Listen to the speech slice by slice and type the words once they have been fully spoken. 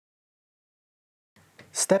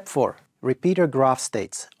Step 4, repeater graph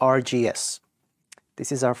states, RGS.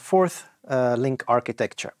 This is our fourth link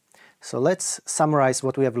architecture. So let's summarize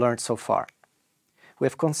what we have learned so far. We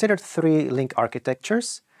have considered three link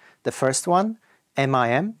architectures. The first one,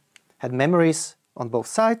 MIM, had memories on both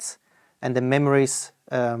sides, and the memories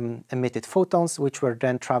emitted photons, which were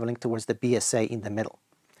then traveling towards the BSA in the middle,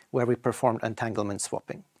 where we performed entanglement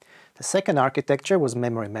swapping. The second architecture was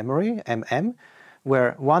memory-memory, MM,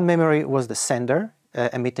 where one memory was the sender,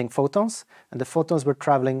 emitting photons, and the photons were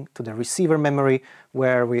traveling to the receiver memory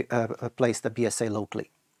where we placed the BSA locally.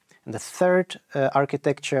 And the third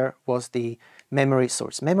architecture was the memory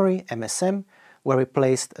source memory, MSM, where we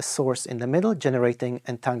placed a source in the middle generating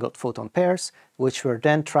entangled photon pairs, which were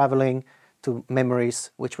then traveling to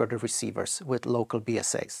memories which were the receivers with local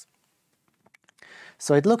BSAs.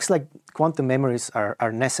 So it looks like quantum memories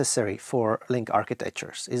are necessary for link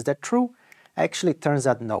architectures. Is that true? Actually, it turns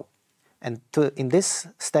out no. And in this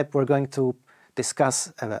step, we're going to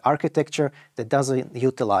discuss an architecture that doesn't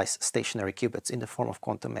utilize stationary qubits in the form of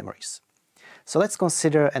quantum memories. So let's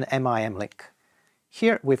consider an MIM link.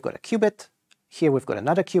 Here we've got a qubit, here we've got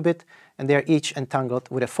another qubit, and they're each entangled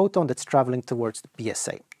with a photon that's traveling towards the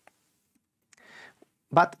BSA.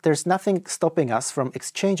 But there's nothing stopping us from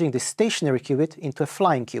exchanging this stationary qubit into a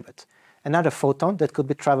flying qubit, another photon that could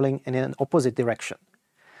be traveling in an opposite direction.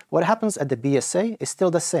 What happens at the BSA is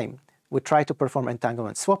still the same. We try to perform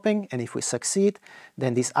entanglement swapping, and if we succeed,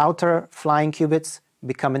 then these outer flying qubits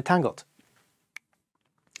become entangled.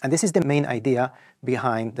 And this is the main idea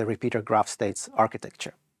behind the repeater graph states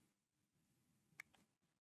architecture.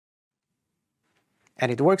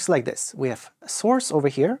 And it works like this. We have a source over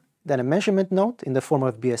here, then a measurement node in the form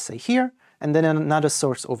of BSA here, and then another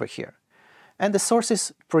source over here. And the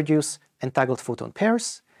sources produce entangled photon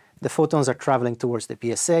pairs. The photons are traveling towards the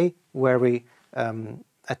BSA, where we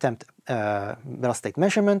attempt Bell state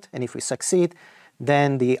measurement, and if we succeed,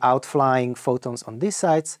 then the outflying photons on these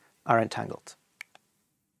sides are entangled.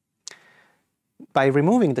 By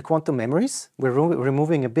removing the quantum memories, we're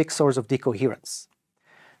removing a big source of decoherence.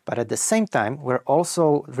 But at the same time, we're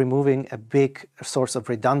also removing a big source of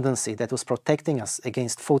redundancy that was protecting us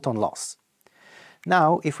against photon loss.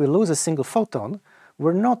 Now, if we lose a single photon,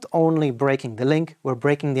 we're not only breaking the link, we're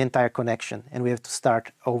breaking the entire connection, and we have to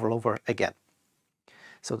start over again.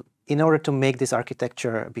 So in order to make this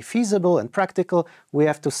architecture be feasible and practical, we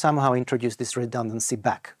have to somehow introduce this redundancy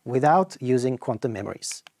back without using quantum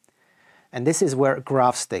memories. And this is where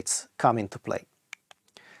graph states come into play.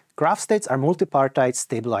 Graph states are multipartite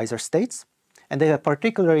stabilizer states, and they have a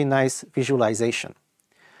particularly nice visualization.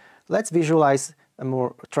 Let's visualize a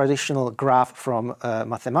more traditional graph from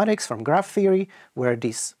mathematics, from graph theory, where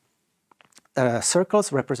these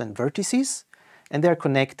circles represent vertices, and they're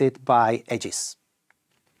connected by edges.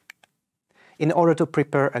 In order to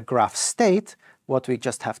prepare a graph state, what we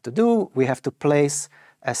just have to do, we have to place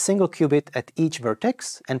a single qubit at each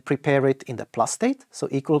vertex and prepare it in the plus state, so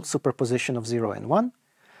equal superposition of 0 and 1.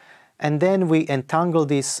 And then we entangle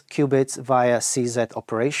these qubits via CZ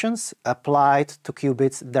operations applied to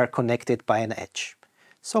qubits that are connected by an edge.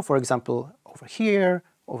 So for example, over here,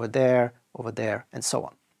 over there, and so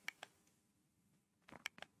on.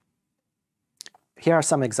 Here are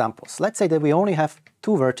some examples. Let's say that we only have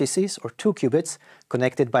two vertices or two qubits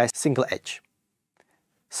connected by a single edge.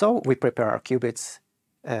 So we prepare our qubits,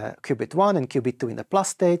 qubit 1 and qubit 2 in the plus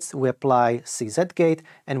states, we apply CZ gate,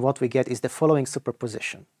 and what we get is the following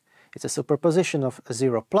superposition. It's a superposition of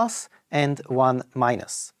 0 plus and 1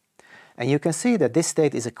 minus. And you can see that this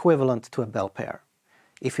state is equivalent to a Bell pair.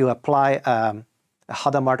 If you apply a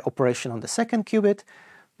Hadamard operation on the second qubit,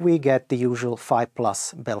 we get the usual 5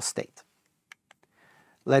 plus Bell state.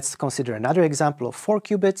 Let's consider another example of 4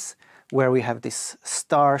 qubits, where we have this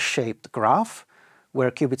star-shaped graph,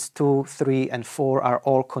 where qubits 2, 3, and 4 are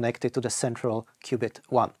all connected to the central qubit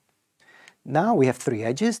 1. Now we have 3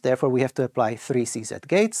 edges, therefore we have to apply 3 CZ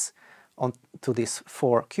gates onto these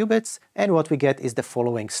 4 qubits, and what we get is the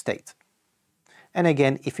following state. And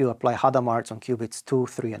again, if you apply Hadamards on qubits 2,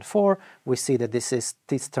 3, and 4, we see that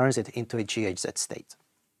this turns it into a GHZ state.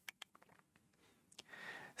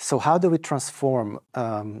 So how do we transform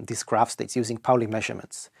these graph states using Pauli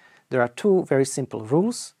measurements? There are two very simple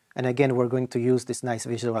rules, and again we're going to use this nice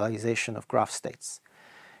visualization of graph states.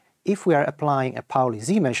 If we are applying a Pauli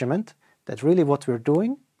Z measurement, that's really what we're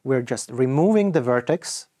doing. We're just removing the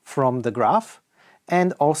vertex from the graph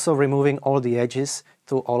and also removing all the edges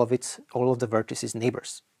to all of the vertices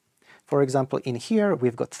neighbors. For example, in here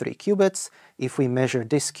we've got 3 qubits. If we measure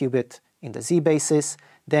this qubit in the Z basis,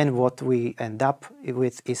 then what we end up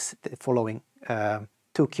with is the following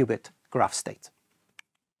 2-qubit graph state.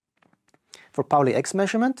 For Pauli X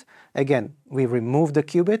measurement, again, we remove the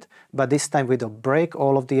qubit, but this time we don't break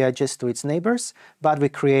all of the edges to its neighbors, but we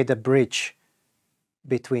create a bridge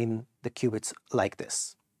between the qubits like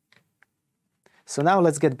this. So now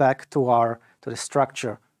let's get back to the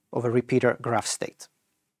structure of a repeater graph state.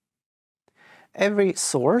 Every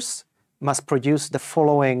source must produce the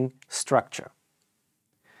following structure.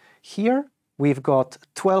 Here we've got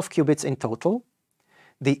 12 qubits in total.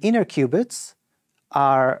 The inner qubits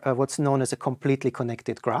are what's known as a completely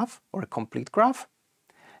connected graph, or a complete graph,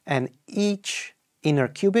 and each inner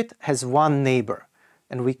qubit has one neighbor,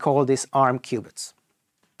 and we call this arm qubits.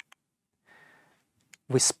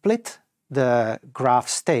 We split the graph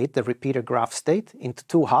state, the repeater graph state, into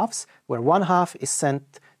two halves, where one half is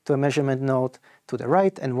sent to a measurement node to the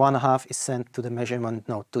right, and one half is sent to the measurement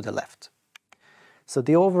node to the left. So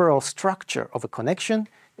the overall structure of a connection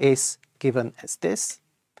is given as this.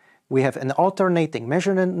 We have an alternating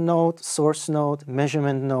measurement node, source node,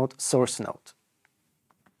 measurement node, source node.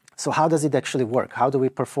 So how does it actually work? How do we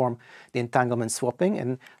perform the entanglement swapping,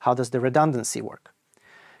 and how does the redundancy work?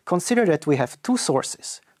 Consider that we have two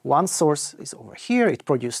sources. One source is over here, it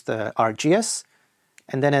produced the RGS,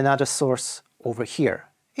 and then another source over here.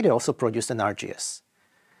 It also produced an RGS.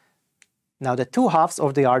 Now the two halves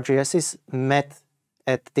of the RGSs met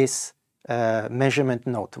at this measurement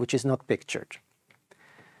node, which is not pictured.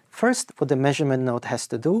 First, what the measurement node has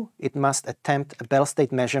to do, it must attempt a Bell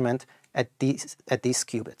state measurement at these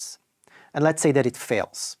qubits. And let's say that it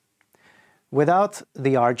fails. Without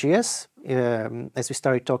the RGS, as we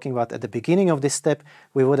started talking about at the beginning of this step,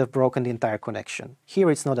 we would have broken the entire connection.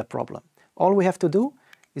 Here it's not a problem. All we have to do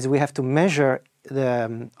is we have to measure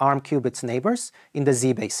the arm qubits neighbors in the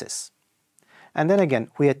Z basis. And then again,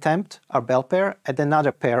 we attempt our Bell pair at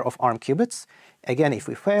another pair of arm qubits. Again, if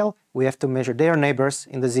we fail, we have to measure their neighbors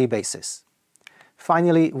in the Z basis.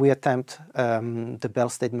 Finally, we attempt the Bell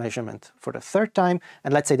state measurement for the third time,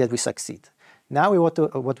 and let's say that we succeed. Now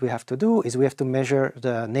what we have to do is we have to measure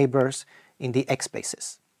the neighbors in the X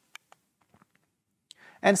basis.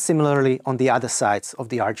 And similarly on the other sides of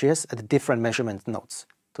the RGS at the different measurement nodes,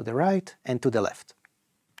 to the right and to the left.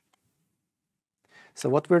 So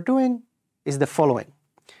what we're doing is the following.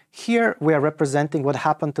 Here we are representing what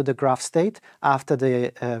happened to the graph state after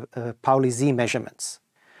the Pauli Z measurements.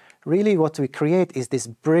 Really what we create is this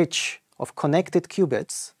bridge of connected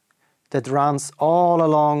qubits that runs all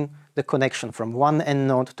along the connection from one end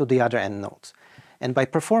node to the other end node. And by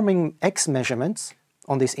performing X measurements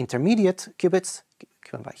on these intermediate qubits,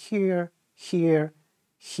 given by here, here,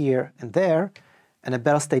 here, and there, and a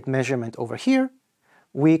Bell state measurement over here,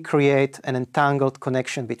 we create an entangled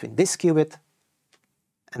connection between this qubit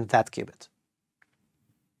and that qubit.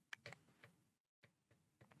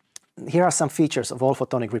 Here are some features of all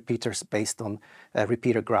photonic repeaters based on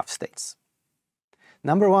repeater graph states.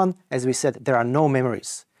 Number one, as we said, there are no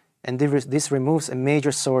memories, and this removes a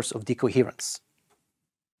major source of decoherence.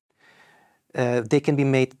 They can be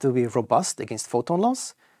made to be robust against photon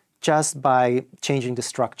loss just by changing the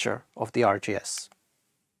structure of the RGS.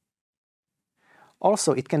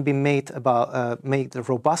 Also, it can be made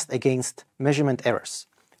robust against measurement errors.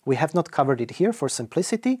 We have not covered it here for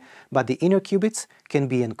simplicity, but the inner qubits can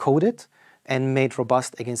be encoded and made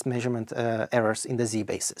robust against measurement errors in the Z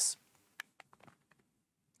basis.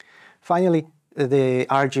 Finally, the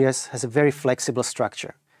RGS has a very flexible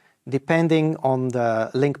structure. Depending on the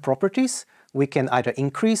link properties, we can either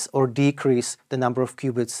increase or decrease the number of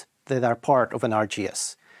qubits that are part of an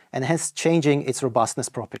RGS, and hence changing its robustness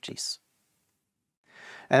properties.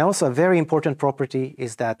 And also a very important property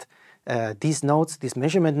is that these nodes, these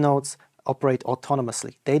measurement nodes, operate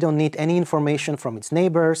autonomously. They don't need any information from its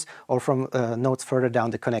neighbors or from nodes further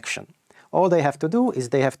down the connection. All they have to do is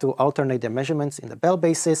they have to alternate their measurements in the Bell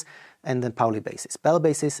basis and then Pauli basis. Bell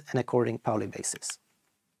basis and according Pauli basis.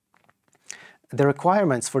 The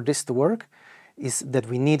requirements for this to work is that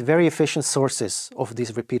we need very efficient sources of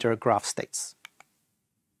these repeater graph states.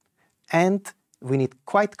 And we need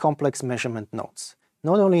quite complex measurement nodes,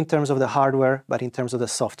 not only in terms of the hardware, but in terms of the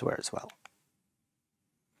software as well.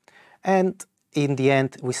 And in the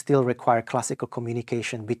end, we still require classical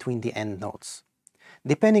communication between the end nodes.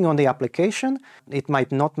 Depending on the application, it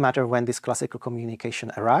might not matter when this classical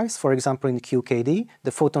communication arrives. For example, in QKD,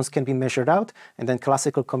 the photons can be measured out, and then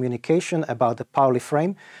classical communication about the Pauli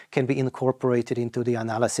frame can be incorporated into the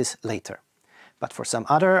analysis later. But for some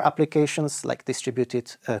other applications, like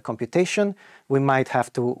distributed computation, we might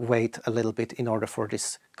have to wait a little bit in order for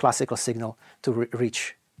this classical signal to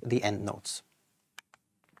reach the end nodes.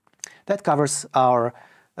 That covers our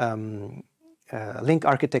link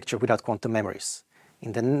architecture without quantum memories.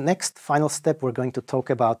 In the next final step, we're going to talk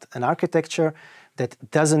about an architecture that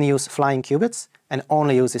doesn't use flying qubits and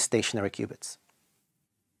only uses stationary qubits.